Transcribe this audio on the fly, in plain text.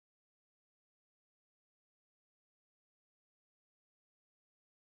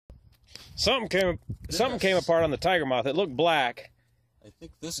Something came apart on the Tigermoth. It looked black. I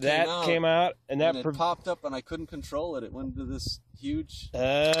think this came out, and that it popped up, and I couldn't control it. It went into this huge. I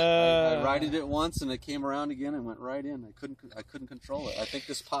Uh, righted it once, and it came around again and went right in. I couldn't control it. I think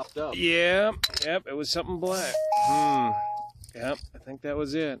this popped up. yeah, yep, it was something black. Yep, I think that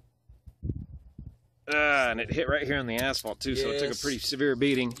was it. And it hit right here on the asphalt too, so it took a pretty severe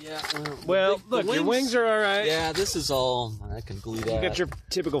beating. Yeah. Well, look, your wings are all right. Yeah, this is all. I can glue that. You got your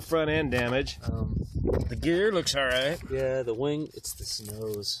typical front end damage. The gear looks all right. Yeah, the wing. It's this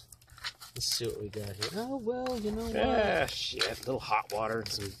nose. Let's see what we got here. Oh well, you know what? Ah, shit. A little hot water,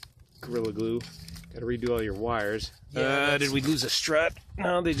 some Gorilla Glue. Got to redo all your wires. Yeah, did we lose a strut?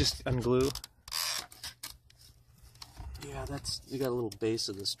 No, they just unglue. Yeah, you got a little base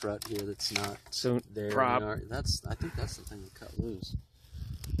of the strut here that's not there. Prop. I think that's the thing that cut loose.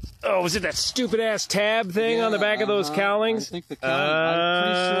 Oh, was it that stupid ass tab thing on the back of those cowlings? I think the cowling. I'm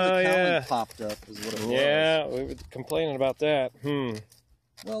pretty sure the cowling popped up. Is what it was. Yeah, we were complaining about that.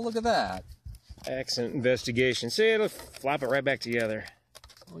 Well, look at that. Accident investigation. See, it'll flap it right back together.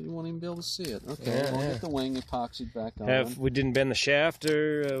 Oh, you won't even be able to see it. Okay, Yeah, we'll yeah. get the wing epoxied back on. If we didn't bend the shaft,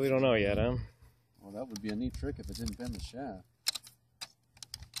 or we don't know yet, huh? Well, that would be a neat trick if it didn't bend the shaft.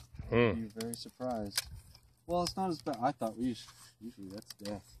 Hmm. I'd be very surprised. Well, it's not as bad. I thought usually that's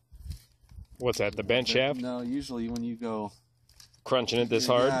death. What's that, the bent shaft? No, usually when you go Crunching it this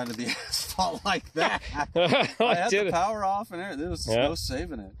hard? to the asphalt like that. I I had did the it. power off and there was no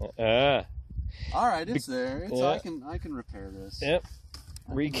saving it. All right, it's there. I can repair this. Yep.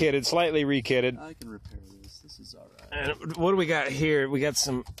 Rekitted, slightly rekitted. I can repair this. This is all right. And what do we got here? We got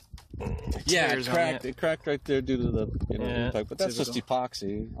some tears on it. It cracked right there due to the impact. But that's just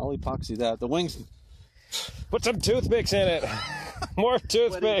epoxy. I'll epoxy that. The wings. Put some toothpicks in it. More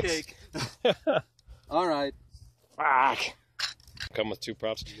toothpicks. All right. Fuck. Come with two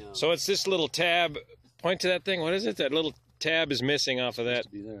props. No. So it's this little tab. Point to that thing. What is it? That little tab is missing off of that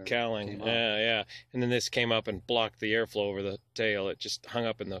cowling. Yeah. And then this came up and blocked the airflow over the tail. It just hung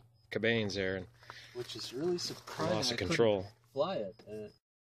up in the cabanes there. And which is really surprising. loss of control. Fly it.